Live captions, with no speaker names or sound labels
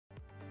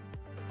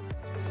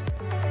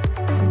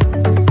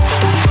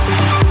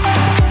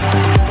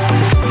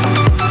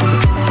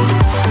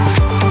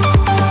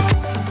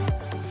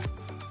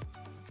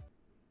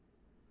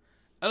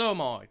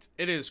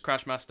It is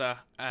Crashmaster,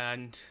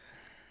 and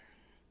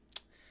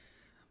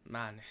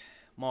man,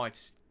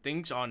 mods,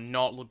 things are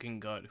not looking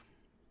good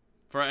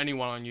for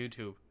anyone on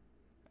YouTube.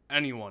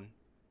 Anyone.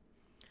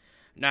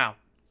 Now,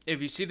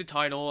 if you see the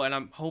title, and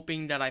I'm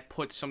hoping that I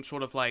put some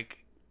sort of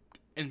like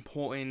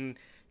important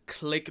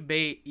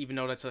clickbait, even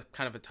though that's a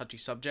kind of a touchy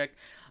subject.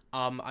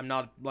 I'm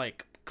not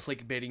like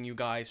clickbaiting you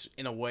guys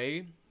in a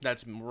way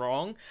that's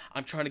wrong.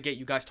 I'm trying to get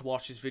you guys to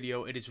watch this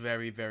video. It is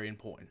very, very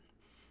important.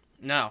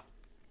 Now,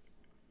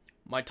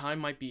 my time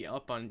might be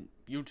up on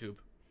YouTube.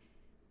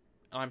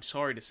 I'm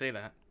sorry to say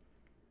that.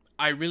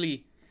 I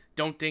really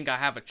don't think I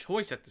have a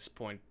choice at this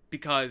point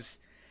because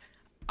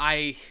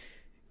it's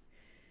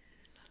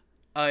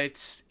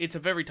a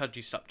very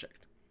touchy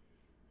subject.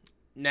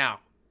 Now,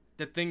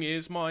 the thing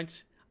is,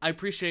 mods, I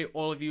appreciate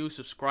all of you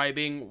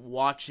subscribing,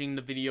 watching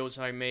the videos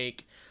I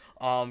make,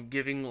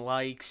 giving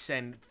likes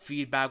and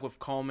feedback with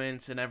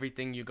comments and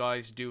everything you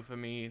guys do for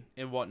me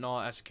and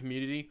whatnot as a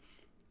community.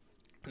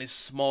 This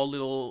small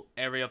little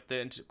area of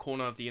the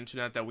corner of the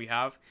internet that we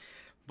have,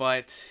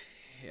 but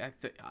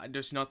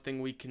there's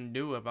nothing we can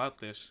do about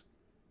this.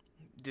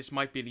 This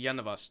might be the end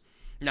of us.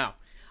 Now,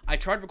 I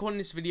tried recording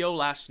this video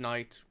last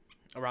night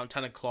around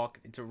 10 o'clock.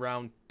 It's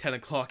around 10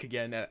 o'clock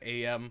again at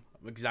AM,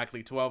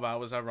 exactly 12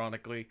 hours,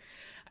 ironically.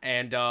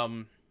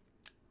 And,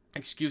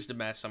 excuse the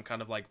mess. I'm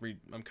kind of like,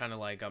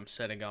 I'm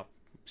setting up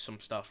some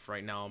stuff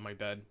right now on my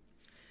bed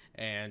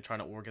and trying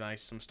to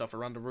organize some stuff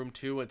around the room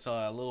too. It's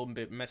a little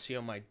bit messy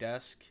on my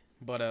desk,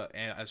 but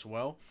as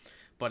well.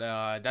 But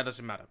that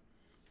doesn't matter.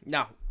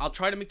 Now, I'll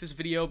try to make this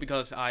video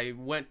because I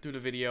went through the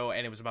video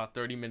and it was about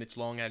 30 minutes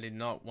long. I did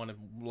not want to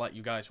let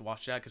you guys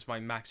watch that because my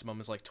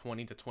maximum is like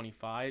 20 to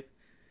 25.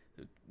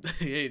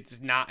 It's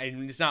not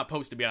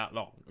supposed to be that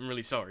long. I'm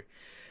really sorry.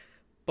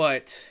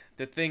 But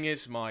the thing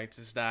is, mates,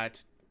 is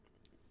that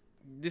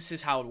this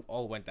is how it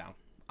all went down.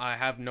 I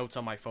have notes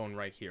on my phone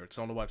right here. It's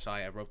on the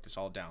website. I wrote this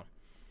all down.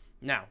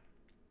 Now,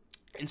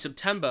 in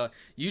September,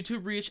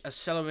 YouTube reached a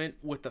settlement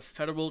with the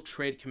Federal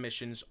Trade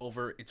Commissions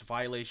over its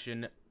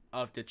violation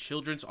of the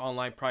Children's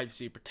Online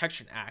Privacy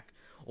Protection Act,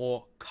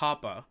 or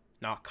COPPA,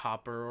 not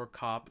copper or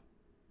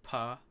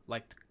COPPA,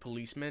 like the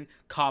policeman,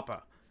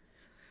 COPPA,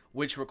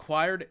 which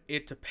required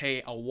it to pay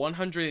a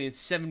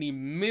 $170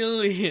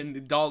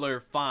 million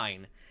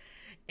fine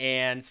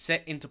and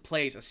set into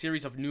place a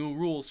series of new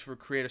rules for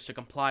creators to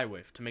comply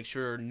with to make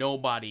sure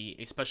nobody,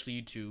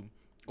 especially YouTube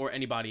or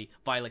anybody,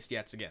 violates the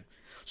acts again.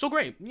 So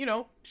great, you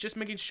know, just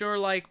making sure,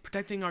 like,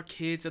 protecting our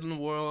kids in the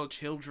world,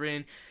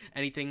 children,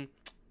 anything.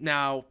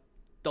 Now,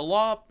 the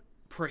law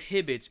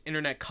prohibits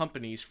internet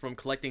companies from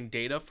collecting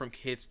data from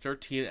kids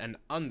 13 and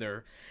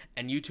under,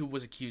 and YouTube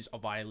was accused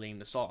of violating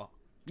this law.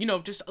 You know,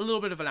 just a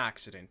little bit of an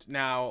accident.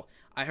 Now,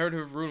 I heard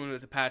of rumor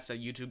with the past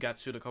that YouTube got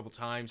sued a couple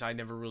times. I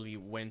never really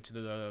went to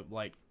the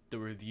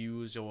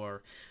reviews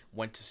or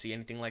went to see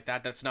anything like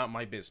that. That's not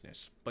my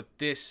business. But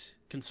this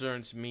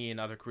concerns me and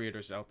other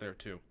creators out there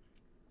too.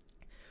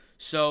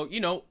 So, you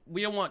know,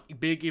 we don't want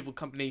big evil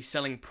companies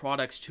selling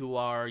products to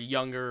our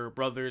younger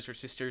brothers or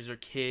sisters or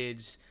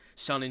kids,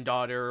 son and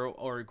daughter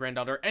or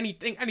granddaughter,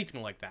 anything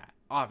like that.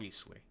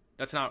 Obviously,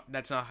 that's not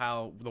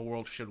how the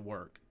world should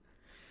work.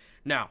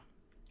 Now,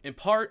 in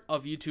part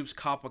of YouTube's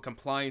COPPA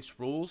compliance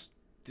rules,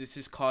 this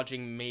is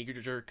causing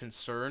major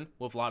concern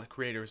with a lot of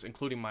creators,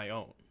 including my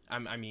own.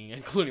 I mean,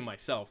 including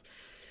myself.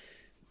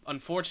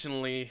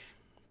 Unfortunately,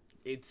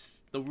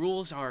 the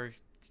rules are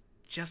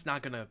just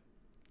not gonna.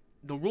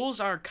 The rules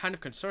are kind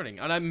of concerning,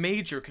 and a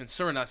major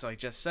concern, as I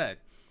just said.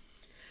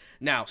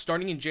 Now,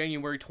 starting in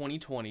January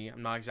 2020,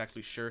 I'm not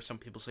exactly sure. Some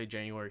people say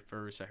January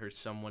 1st. I heard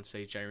someone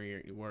say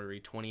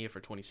January 20th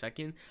or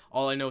 22nd.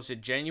 All I know is that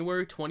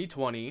January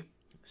 2020,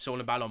 so in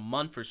about a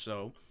month or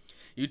so,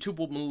 YouTube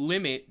will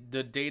limit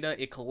the data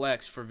it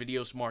collects for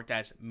videos marked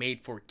as made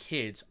for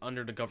kids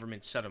under the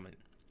government settlement.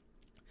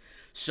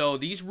 So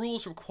these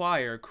rules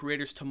require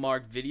creators to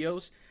mark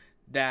videos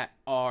that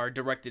are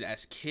directed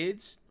as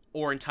kids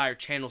or entire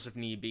channels if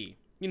need be.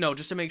 You know,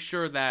 just to make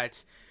sure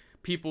that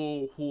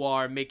people who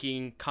are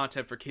making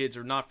content for kids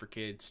or not for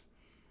kids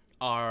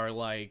are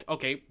like,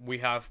 okay, we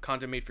have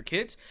content made for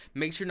kids.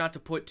 Make sure not to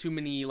put too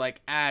many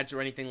like ads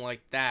or anything like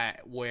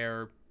that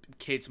where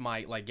kids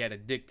might like get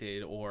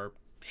addicted or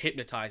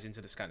hypnotized into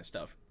this kind of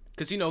stuff.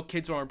 Because, you know,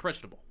 kids are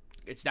impressionable.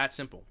 It's that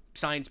simple.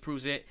 Science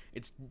proves it.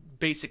 It's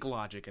basic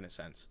logic in a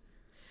sense.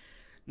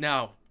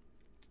 Now,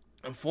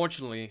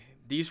 unfortunately,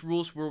 these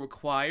rules will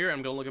require,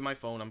 I'm going to look at my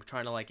phone. I'm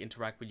trying to like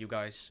interact with you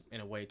guys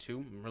in a way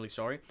too. I'm really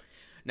sorry.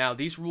 Now,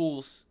 these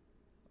rules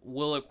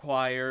will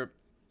require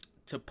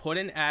to put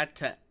an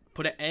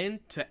end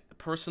to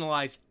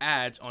personalized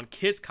ads on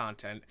kids'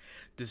 content,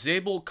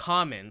 disable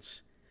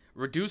comments,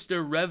 reduce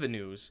their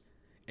revenues,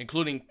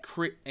 including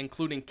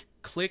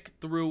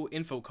click-through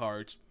info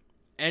cards,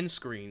 end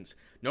screens,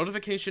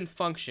 notification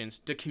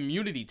functions, the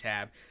community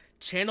tab,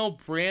 channel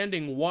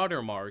branding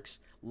watermarks,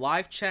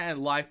 live chat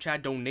and live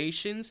chat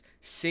donations,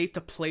 save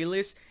to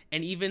playlists,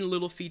 and even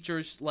little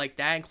features like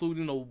that,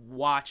 including the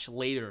watch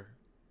later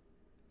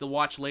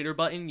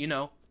button, you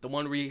know, the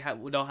one where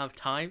we don't have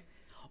time.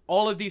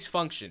 All of these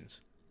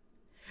functions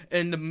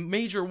And the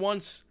major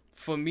ones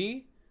for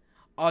me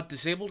are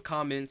disabled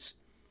comments,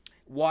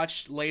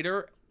 watched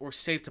later, or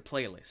saved to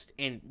playlist.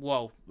 And,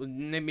 well,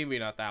 maybe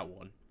not that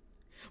one.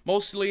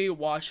 Mostly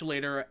watch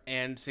later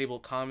and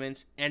disabled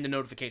comments and the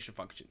notification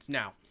functions.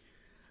 Now,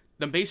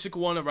 the basic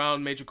one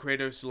around major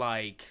creators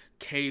like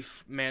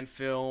Caveman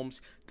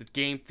Films, The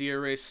Game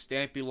Theorist,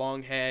 Stampy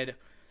Longhead,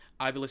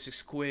 Ibelistic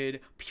Squid,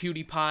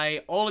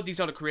 PewDiePie, all of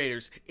these other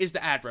creators is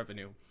the ad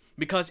revenue.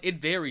 Because it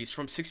varies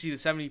from 60 to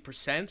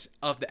 70%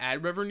 of the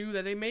ad revenue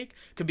that they make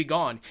could be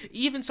gone.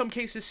 Even some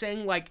cases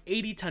saying like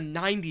 80 to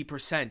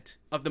 90%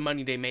 of the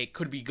money they make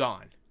could be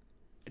gone.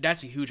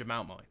 That's a huge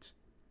amount, Mines.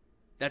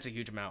 That's a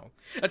huge amount.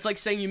 That's like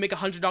saying you make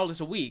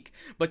 $100 a week,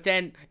 but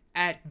then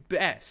at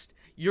best,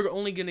 you're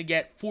only going to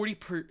get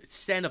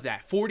 40% of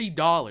that,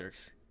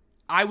 $40.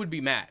 I would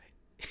be mad.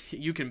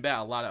 You can bet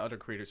a lot of other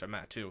creators are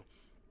mad too.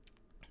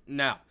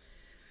 Now,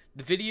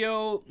 there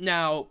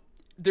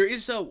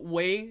is a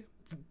way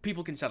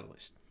people can settle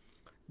this.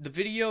 The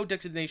video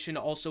designation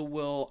also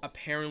will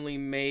apparently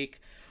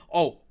make...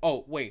 Oh,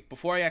 wait.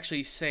 Before I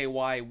actually say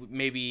why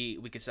maybe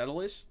we can settle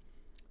this,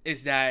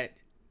 is that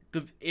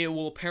it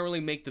will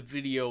apparently make the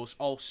videos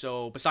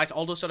also, besides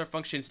all those other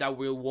functions that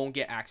we won't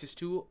get access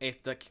to if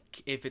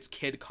it's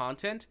kid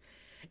content,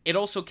 it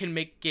also can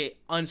make it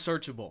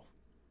unsearchable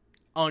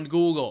on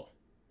Google.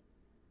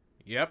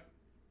 Yep.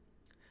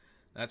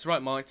 That's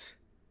right, mates.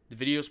 The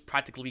video's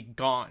practically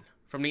gone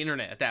from the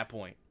internet at that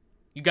point.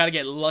 You gotta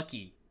get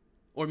lucky.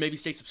 Or maybe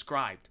stay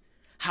subscribed.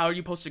 How are you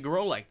supposed to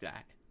grow like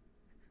that?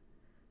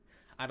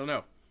 I don't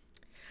know.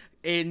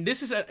 And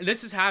this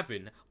has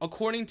happened.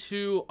 According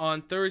to,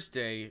 on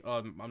Thursday,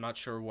 I'm not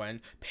sure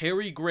when,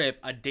 Perry Grip,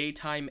 a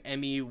daytime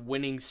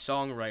Emmy-winning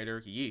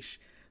songwriter, yeesh,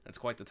 that's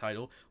quite the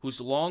title,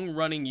 whose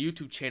long-running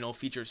YouTube channel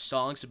features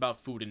songs about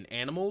food and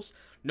animals,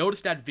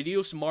 noticed that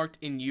videos marked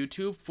in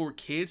YouTube for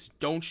kids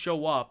don't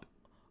show up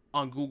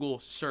on Google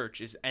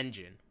search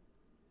engine.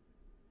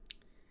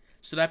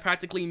 So that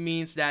practically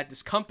means that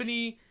this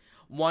company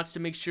wants to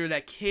make sure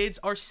that kids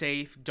are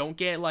safe, don't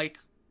get like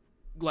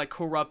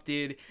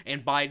corrupted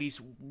and buy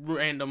these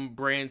random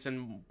brands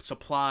and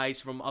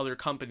supplies from other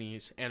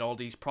companies and all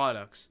these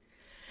products.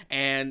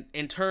 And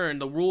in turn,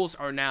 the rules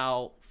are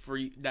now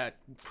that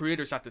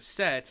creators have to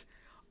set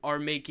are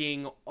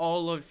making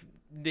all of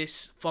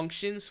this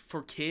functions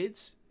for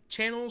kids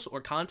channels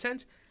or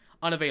content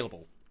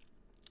unavailable.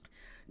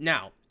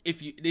 Now,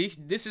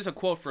 this is a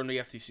quote from the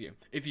FTC.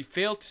 If you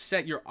fail to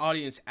set your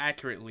audience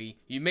accurately,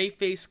 you may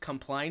face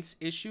compliance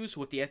issues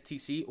with the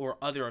FTC or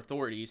other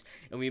authorities,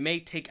 and we may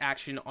take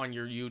action on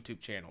your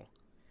YouTube channel.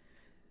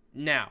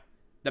 Now,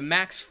 the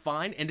max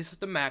fine, and this is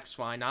the max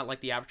fine, not like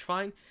the average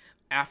fine,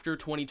 after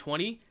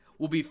 2020,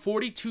 will be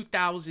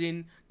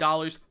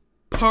 $42,000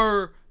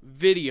 per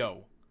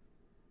video.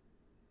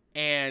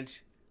 And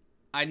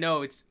I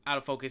know it's out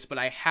of focus, but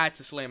I had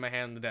to slam my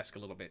hand on the desk a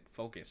little bit.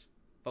 Focus,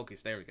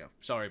 there we go.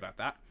 Sorry about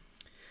that.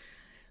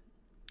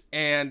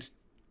 And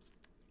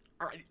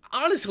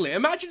honestly,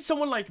 imagine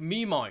someone like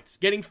me, Mites,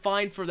 getting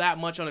fined for that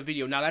much on a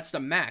video. Now, that's the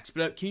max,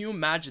 but can you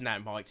imagine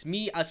that, Mites?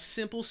 Me, a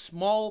simple,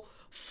 small,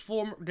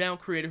 form-down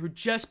creator who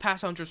just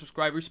passed 100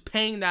 subscribers,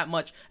 paying that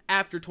much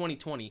after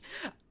 2020.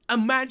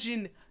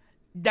 Imagine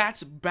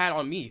that's bad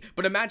on me,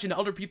 but imagine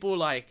other people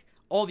like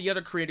all the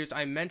other creators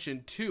I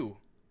mentioned, too,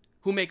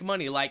 who make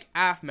money, like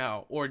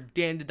Afmal, or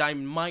Dan the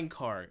Diamond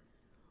Minecart,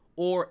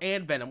 or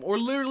Venom, or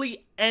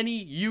literally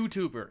any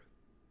YouTuber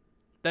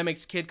that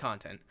makes kid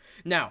content.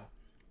 Now,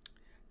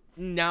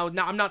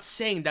 I'm not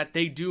saying that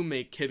they do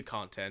make kid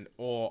content,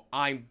 or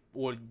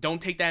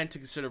don't take that into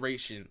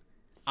consideration.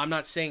 I'm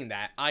not saying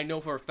that. I know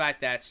for a fact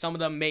that some of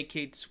them make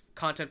kids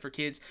content for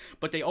kids,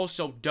 but they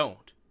also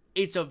don't.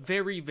 It's a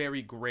very,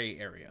 very gray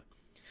area.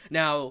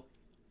 Now,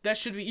 that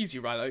should be easy,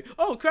 right? Like,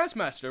 oh,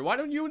 Craftsmaster, why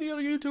don't you and the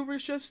other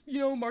YouTubers just,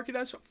 mark it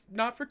as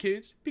not for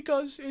kids?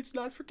 Because it's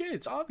not for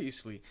kids,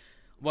 obviously.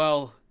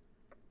 Well,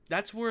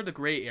 that's where the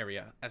gray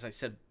area, as I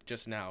said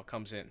just now,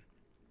 comes in.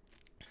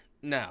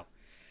 Now,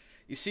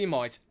 you see,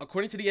 Mites,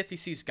 according to the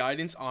FTC's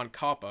guidance on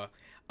Coppa,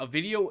 a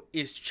video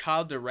is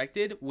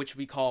child-directed, which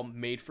we call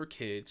made for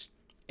kids,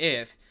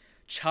 if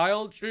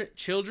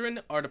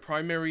children are the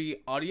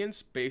primary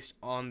audience based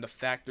on the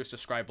factors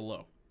described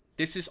below.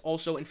 This is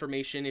also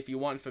information, if you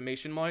want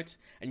information, Mites,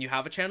 and you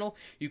have a channel,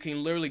 you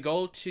can literally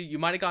go to, you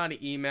might have gotten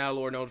an email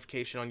or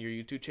notification on your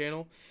YouTube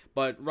channel,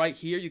 but right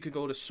here, you can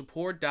go to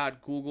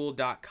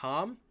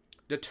support.google.com,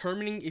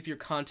 determining if your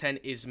content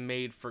is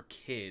made for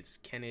kids.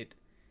 Can it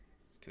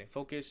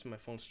focus? My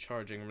phone's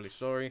charging, I'm really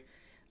sorry.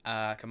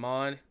 Come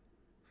on.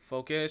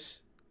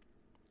 Focus.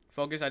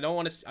 I don't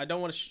want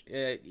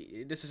to,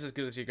 this is as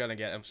good as you're gonna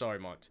get. I'm sorry,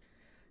 Mont.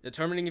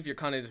 Determining if your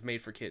content is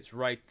made for kids.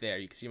 Right there.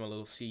 You can see my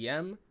little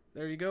CM.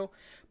 There you go.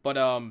 But,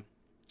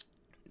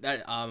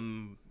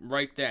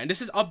 right there. And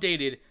this is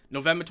updated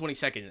November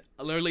 22nd.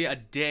 Literally a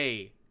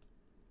day.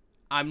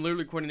 I'm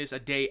literally recording this a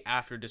day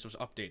after this was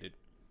updated.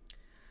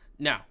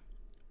 Now,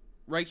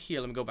 right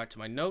here, let me go back to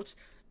my notes.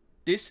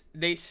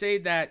 They say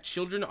that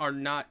children are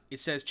not, it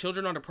says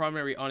children are the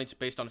primary audience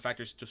based on the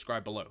factors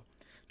described below.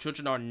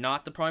 Children are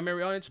not the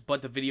primary audience,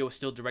 but the video is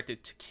still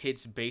directed to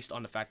kids based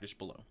on the factors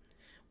below.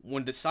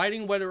 When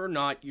deciding whether or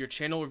not your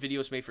channel or video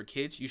is made for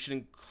kids, you should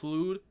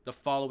include the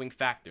following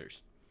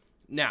factors.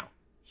 Now,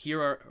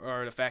 here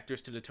are the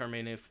factors to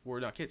determine if we're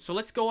not kids. So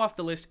let's go off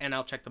the list and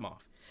I'll check them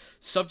off.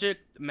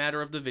 Subject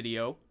matter of the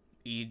video,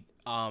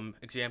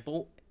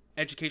 example,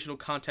 educational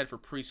content for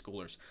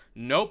preschoolers.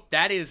 Nope,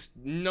 that is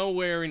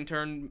nowhere in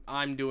turn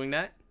I'm doing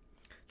that.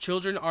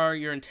 Children are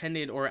your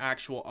intended or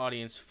actual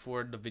audience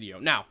for the video.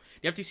 Now,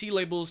 the FTC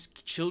labels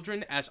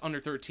children as under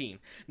 13.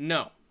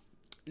 No,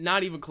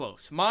 not even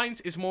close. Mine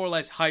is more or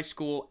less high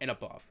school and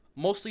above.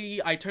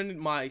 Mostly, I turned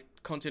my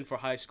content for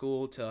high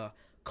school to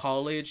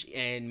college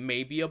and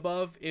maybe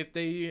above if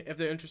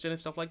they're interested in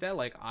stuff like that.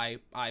 Like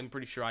I'm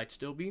pretty sure I'd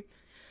still be.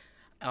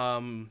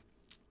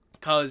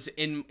 Cause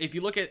if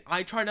you look at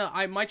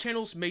my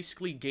channel's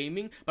basically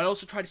gaming, but I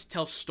also try to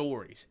tell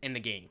stories in the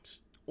games.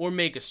 Or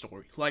make a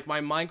story. Like my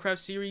Minecraft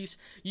series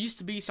used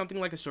to be something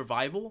like a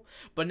survival,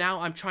 but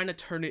now I'm trying to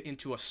turn it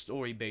into a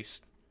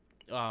story-based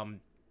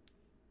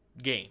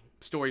game.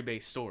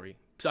 Story-based story.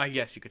 So I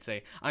guess you could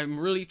say. I'm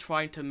really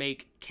trying to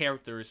make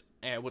characters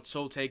with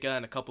Soltega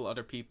and a couple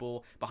other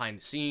people behind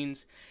the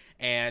scenes.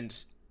 And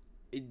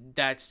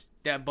that's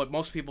that, but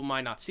most people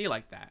might not see it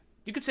like that.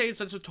 You could say it's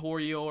a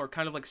tutorial or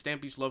kind of like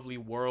Stampy's Lovely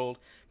World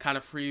kind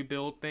of free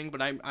build thing,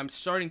 but I'm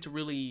starting to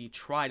really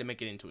try to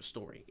make it into a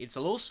story. It's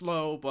a little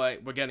slow,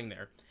 but we're getting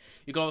there.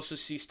 You can also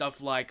see stuff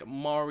like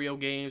Mario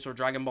games or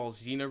Dragon Ball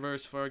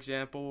Xenoverse, for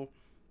example.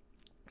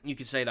 You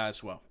could say that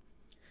as well.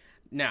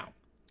 Now,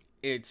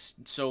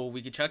 so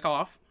we can check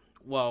off,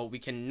 well, we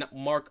can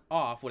mark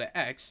off with an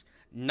X,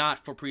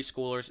 not for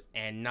preschoolers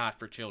and not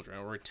for children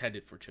or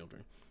intended for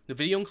children. The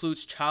video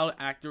includes child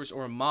actors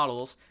or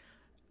models.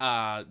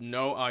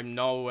 No, I'm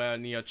nowhere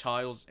near a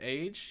child's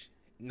age,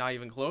 not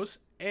even close.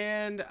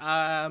 And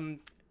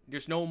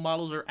there's no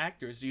models or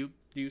actors. Do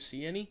you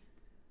see any?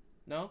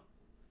 No?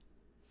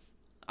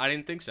 I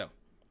didn't think so.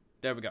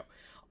 There we go.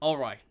 All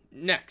right,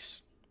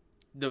 next.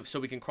 So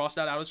we can cross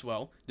that out as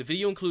well. The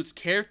video includes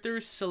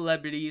characters,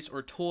 celebrities,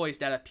 or toys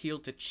that appeal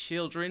to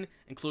children,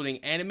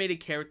 including animated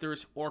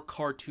characters or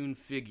cartoon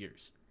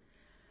figures.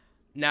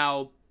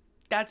 Now,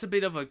 that's a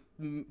bit of a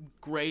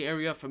gray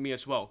area for me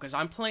as well, because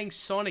I'm playing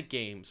Sonic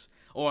games,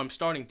 or I'm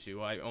starting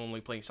to. I'm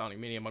only playing Sonic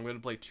Mania. I'm going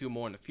to play 2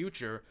 more in the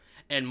future,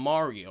 and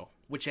Mario,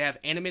 which have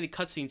animated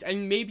cutscenes,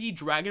 and maybe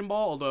Dragon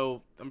Ball,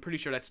 although I'm pretty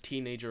sure that's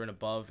teenager and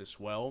above as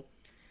well,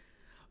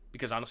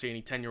 because I don't see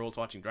any 10-year-olds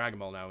watching Dragon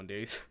Ball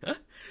nowadays.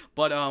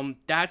 But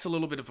that's a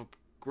little bit of a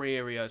gray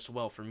area as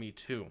well for me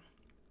too.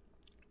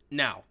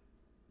 Now,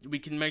 we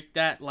can make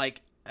that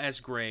like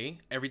as gray.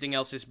 Everything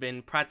else has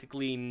been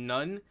practically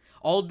none.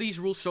 All of these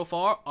rules so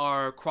far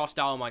are crossed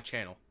out on my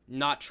channel.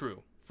 Not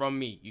true. From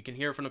me. You can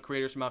hear it from the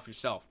creator's mouth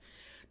yourself.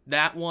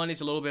 That one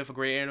is a little bit of a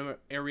gray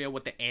area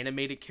with the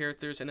animated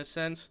characters in a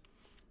sense.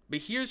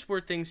 But here's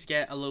where things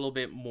get a little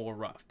bit more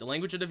rough. The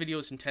language of the video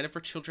is intended for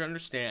children to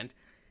understand.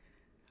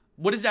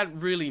 What does that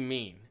really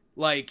mean?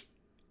 Like,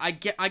 I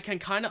can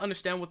kind of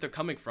understand what they're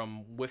coming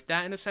from with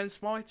that in a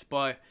sense, Marts,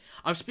 but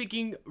I'm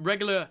speaking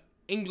regular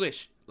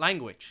English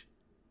language.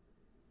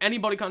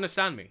 Anybody can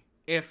understand me.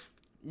 If,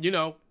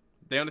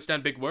 they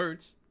understand big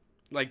words.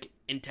 Like,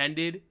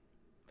 intended,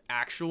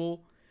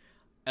 actual,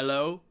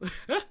 hello,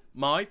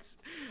 mites,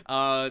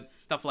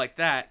 stuff like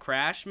that.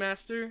 Crash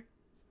Master.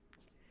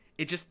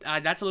 It just,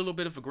 that's a little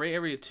bit of a gray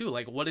area too.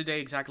 Like, what do they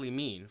exactly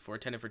mean for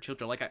intended for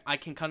children? Like, I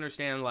can kind of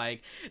understand,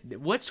 like,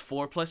 what's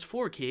 4 plus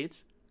 4,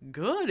 kids?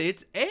 Good,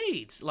 it's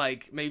 8.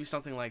 Like, maybe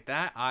something like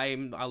that.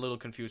 I'm a little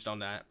confused on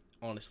that,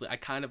 honestly. I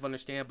kind of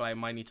understand, but I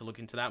might need to look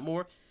into that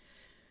more.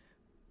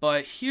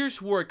 But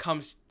here's where it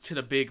comes to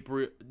the big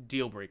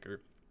deal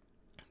breaker.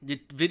 The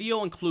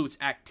video includes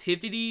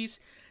activities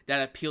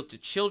that appeal to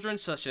children,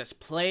 such as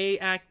play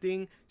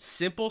acting,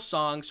 simple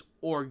songs,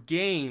 or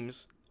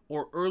games,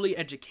 or early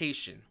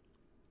education.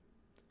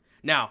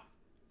 Now,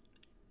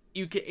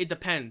 it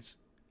depends.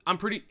 It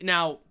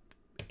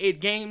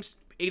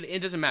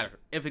doesn't matter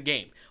if a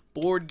game,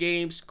 board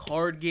games,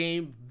 card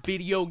game,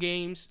 video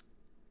games,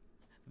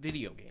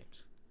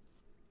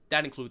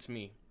 that includes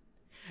me.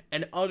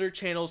 And other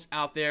channels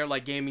out there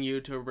like gaming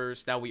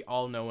YouTubers that we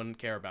all know and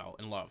care about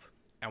and love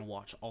and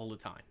watch all the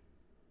time.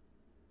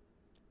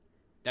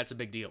 That's a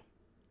big deal.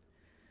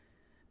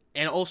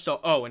 And also,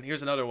 and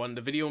here's another one.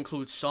 The video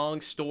includes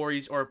songs,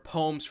 stories, or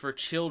poems for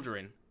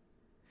children.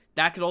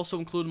 That could also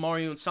include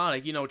Mario and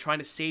Sonic, trying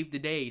to save the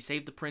day,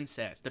 save the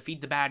princess,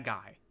 defeat the bad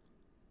guy.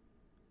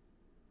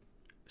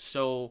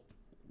 So,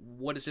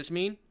 what does this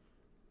mean?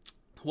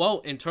 Well,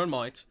 in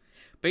termites,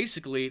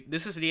 basically,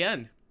 this is the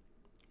end.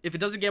 If it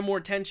doesn't get more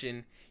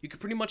attention, you can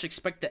pretty much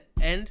expect the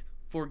end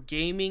for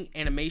gaming,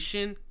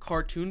 animation,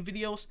 cartoon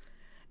videos,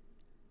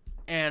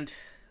 and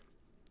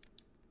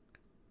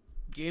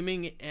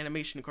gaming,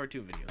 animation, and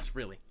cartoon videos.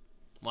 Really.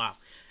 Wow.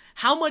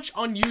 How much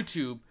on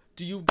YouTube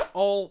do you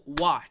all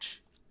watch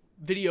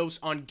videos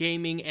on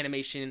gaming,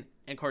 animation,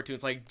 and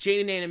cartoons? Like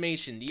Jaden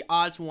Animation, The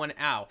Odds One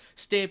Out,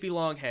 Stampy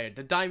Longhead,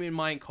 The Diamond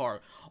Minecart.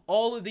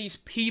 All of these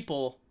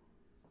people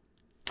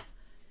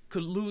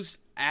could lose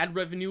ad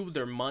revenue,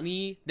 their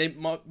money.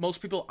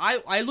 Most people.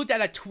 I looked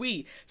at a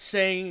tweet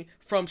saying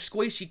from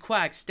Squishy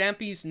Quack,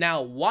 Stampy's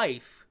now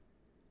wife,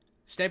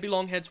 Stampy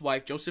Longhead's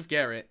wife, Joseph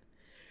Garrett,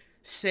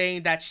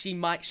 saying that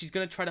she's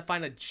gonna try to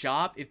find a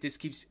job if this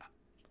keeps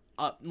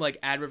up, like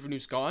ad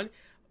revenue's gone,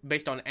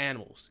 based on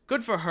animals.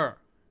 Good for her.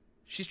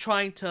 She's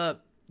trying to,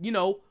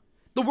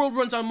 the world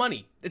runs on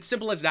money. It's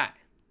simple as that.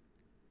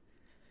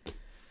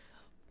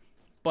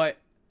 But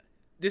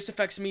this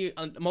affects me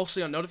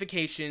mostly on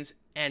notifications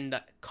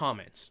and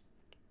comments.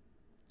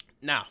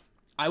 Now,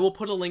 I will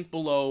put a link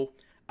below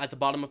at the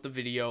bottom of the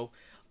video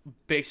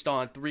based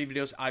on 3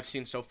 videos I've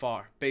seen so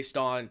far. Based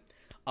on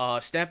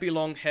Stampy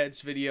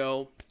Longhead's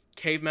video,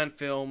 Caveman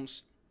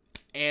Films,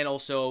 and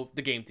also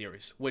the game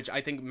theories, which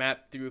I think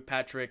Matthew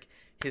Patrick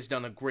has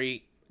done a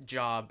great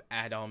job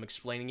at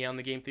explaining it on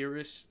the game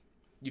theorists.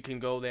 You can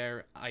go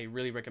there. I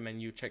really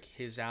recommend you check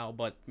his out,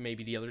 but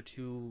maybe the other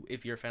 2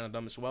 if you're a fan of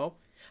them as well.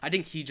 I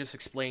think he just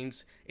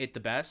explains it the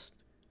best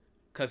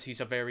because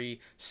he's a very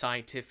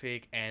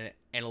scientific and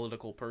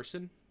analytical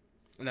person,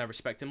 and I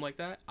respect him like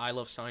that. I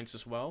love science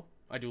as well.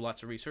 I do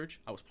lots of research.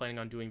 I was planning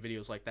on doing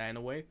videos like that in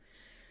a way.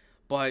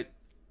 But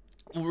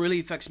what really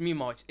affects me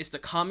most is the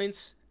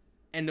comments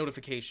and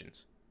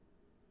notifications.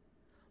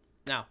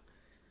 Now,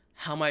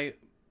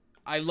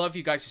 I love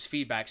you guys'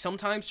 feedback.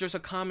 Sometimes there's a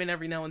comment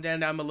every now and then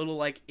that I'm a little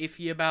like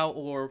iffy about,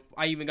 or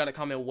I even got a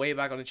comment way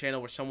back on the channel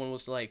where someone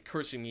was like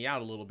cursing me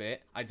out a little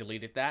bit. I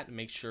deleted that and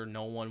make sure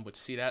no one would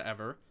see that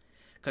ever,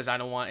 because I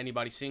don't want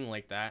anybody seeing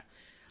like that.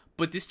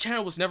 But this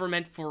channel was never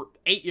meant for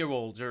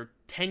 8-year-olds or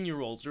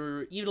 10-year-olds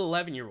or even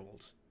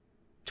 11-year-olds.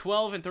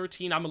 12 and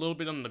 13, I'm a little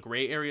bit on the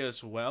gray area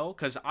as well,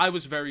 because I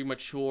was very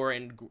mature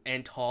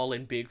and tall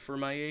and big for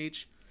my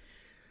age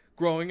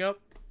growing up.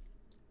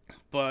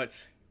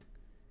 But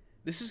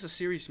this is a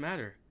serious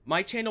matter.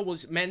 My channel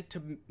was meant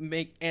to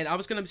make, and I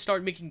was going to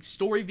start making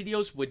story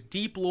videos with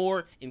deep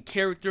lore and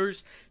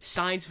characters,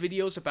 science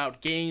videos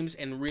about games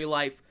and real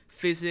life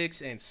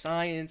physics and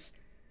science,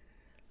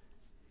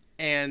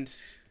 and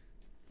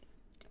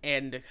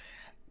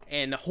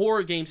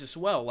horror games as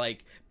well,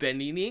 like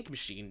Bendy and the Ink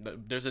Machine.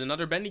 There's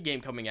another Bendy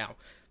game coming out.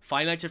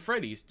 Five Nights at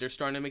Freddy's. They're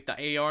starting to make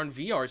the AR and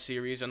VR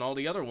series and all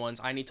the other ones.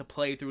 I need to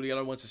play through the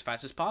other ones as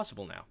fast as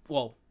possible now.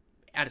 Well,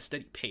 at a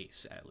steady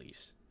pace, at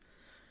least.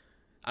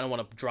 I don't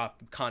want to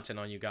drop content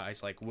on you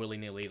guys like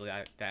willy-nilly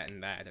like that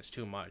and that. That's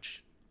too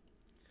much.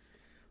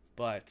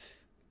 But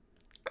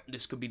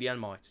this could be the end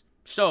mods.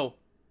 So,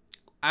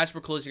 as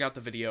we're closing out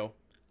the video,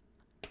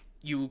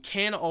 you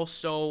can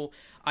also,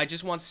 I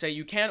just want to say,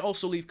 you can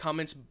also leave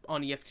comments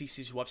on the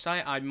FTC's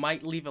website. I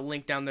might leave a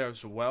link down there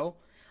as well.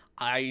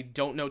 I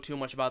don't know too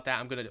much about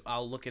that.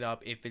 I'll look it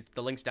up. If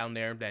the link's down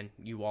there, then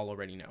you all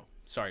already know.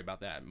 Sorry about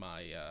that.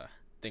 My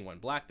thing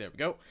went black. There we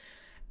go.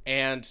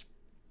 And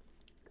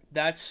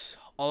that's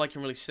all I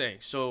can really say.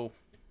 So,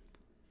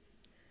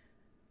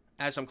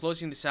 as I'm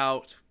closing this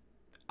out,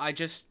 I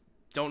just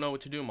don't know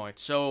what to do, Mike.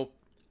 So,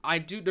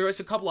 there is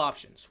a couple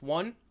options.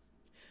 One,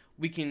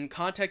 we can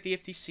contact the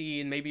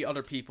FTC and maybe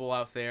other people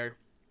out there.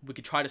 We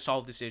could try to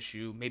solve this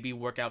issue. Maybe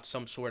work out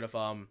some sort of,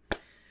 I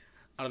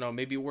don't know,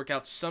 maybe work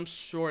out some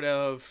sort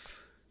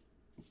of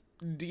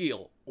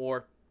deal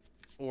or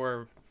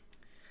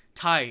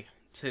tie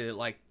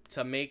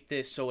to make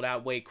this so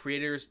that way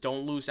creators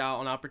don't lose out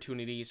on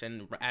opportunities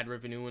and ad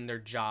revenue in their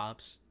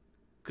jobs.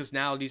 Because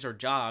now these are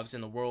jobs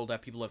in the world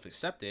that people have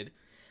accepted.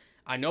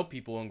 I know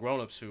people and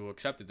grown-ups who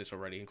accepted this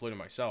already, including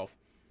myself.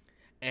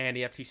 And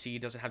the FTC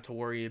doesn't have to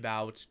worry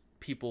about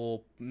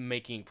people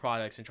making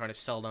products and trying to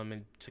sell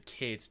them to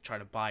kids, try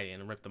to buy it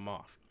and rip them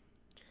off.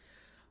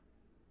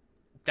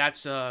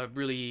 That's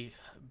really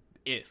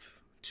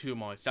too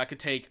much. That could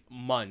take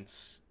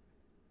months,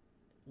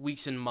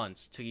 weeks and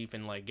months to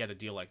even get a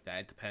deal like that.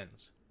 It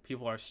depends.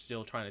 People are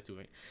still trying to do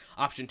it.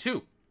 Option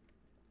 2,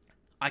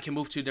 I can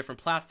move to a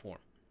different platform.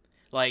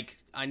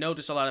 I know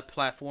there's a lot of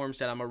platforms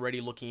that I'm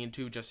already looking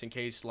into just in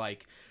case,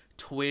 like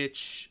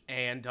Twitch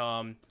and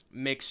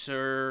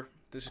Mixer.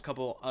 There's a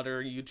couple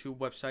other YouTube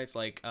websites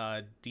like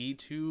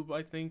DTube,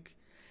 I think,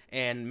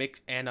 and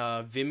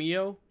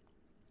Vimeo.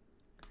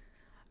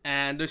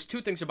 And there's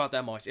 2 things about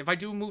that, Mars. If I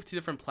do move to a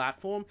different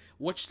platform,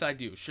 what should I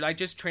do? Should I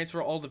just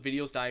transfer all the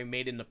videos that I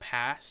made in the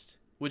past,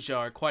 which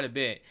are quite a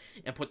bit,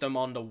 and put them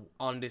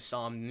on this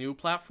new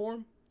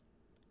platform?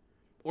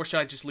 Or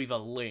should I just leave a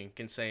link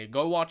and say,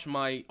 go watch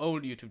my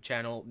old YouTube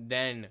channel,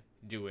 then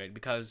do it?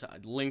 Because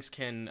links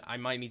I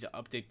might need to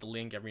update the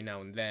link every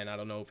now and then. I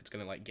don't know if it's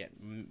going to get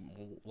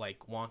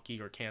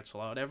wonky or cancel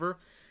out ever.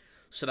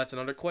 So that's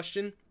another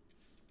question.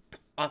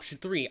 Option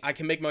 3, I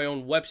can make my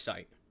own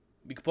website.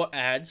 We could put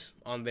ads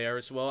on there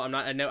as well.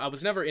 I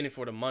was never in it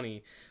for the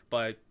money,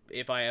 but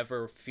if I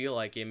ever feel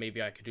like it,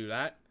 maybe I could do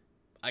that.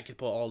 I could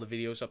put all the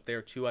videos up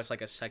there too as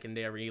a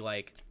secondary,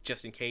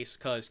 just in case,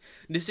 because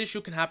this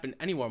issue can happen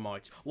anywhere,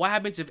 mods. What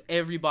happens if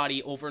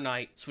everybody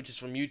overnight switches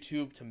from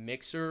YouTube to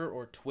Mixer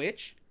or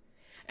Twitch,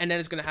 and then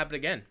it's gonna happen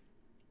again?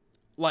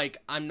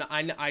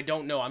 I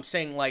don't know. I'm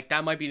saying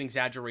that might be an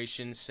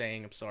exaggeration.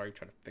 I'm sorry, I'm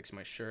trying to fix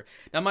my shirt.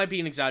 That might be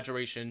an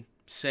exaggeration.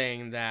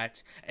 saying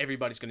that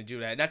everybody's going to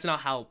do that. That's not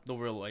how the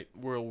real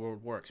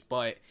world works.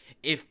 But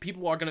if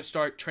people are going to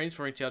start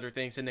transferring to other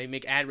things and they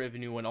make ad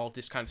revenue and all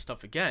this kind of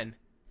stuff again,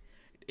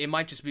 it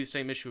might just be the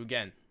same issue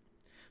again.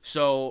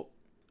 So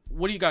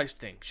what do you guys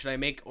think? Should I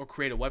make or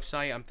create a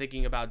website? I'm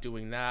thinking about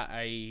doing that.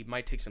 I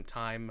might take some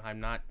time. I'm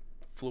not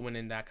fluent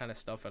in that kind of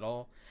stuff at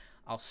all.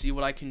 I'll see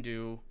what I can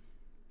do.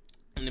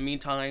 In the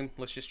meantime,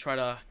 let's just try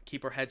to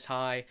keep our heads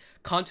high.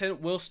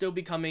 Content will still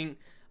be coming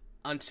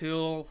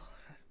until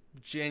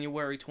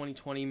January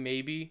 2020,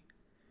 maybe.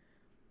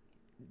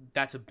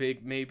 That's a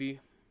big maybe.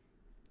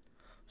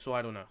 So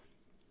I don't know.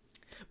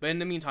 But in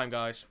the meantime,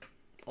 guys,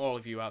 all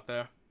of you out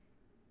there,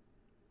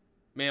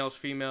 males,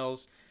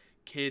 females,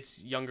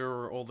 kids, younger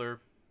or older,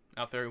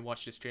 out there who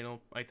watch this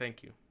channel, I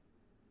thank you.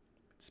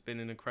 It's been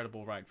an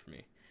incredible ride for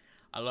me.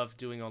 I love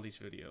doing all these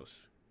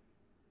videos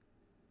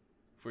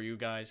for you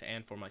guys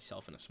and for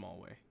myself in a small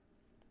way.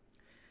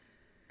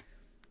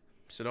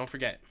 So don't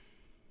forget,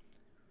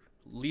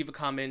 leave a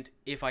comment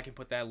if I can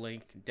put that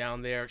link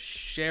down there.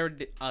 Share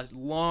a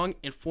long,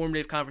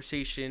 informative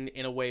conversation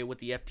in a way with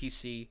the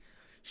FTC,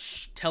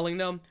 telling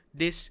them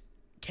this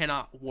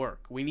cannot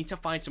work. We need to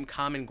find some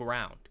common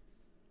ground.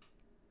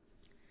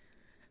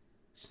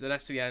 So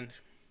that's the end.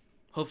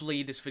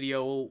 Hopefully this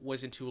video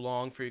wasn't too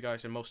long for you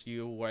guys and most of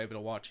you were able to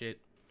watch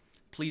it.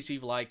 Please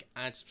leave a like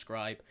and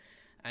subscribe.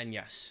 And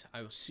yes,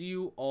 I will see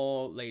you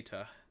all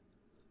later.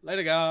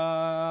 Later,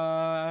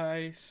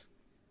 guys.